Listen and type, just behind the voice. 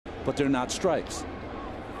but they're not strikes.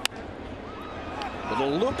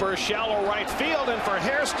 Little looper, shallow right field, and for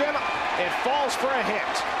Hairston, it falls for a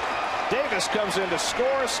hit. Davis comes in to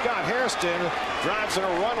score. Scott Hairston drives in a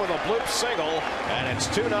run with a bloop single, and it's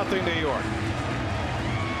 2-0 New York.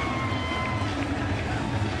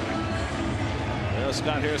 Well,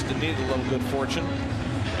 Scott Hairston needed a little good fortune,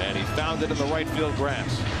 and he found it in the right field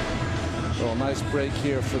grass. Well, nice break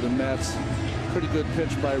here for the Mets. Pretty good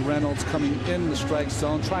pitch by Reynolds coming in the strike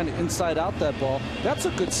zone, trying to inside out that ball. That's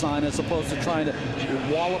a good sign as opposed to trying to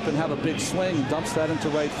wallop and have a big swing. Dumps that into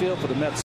right field for the Mets.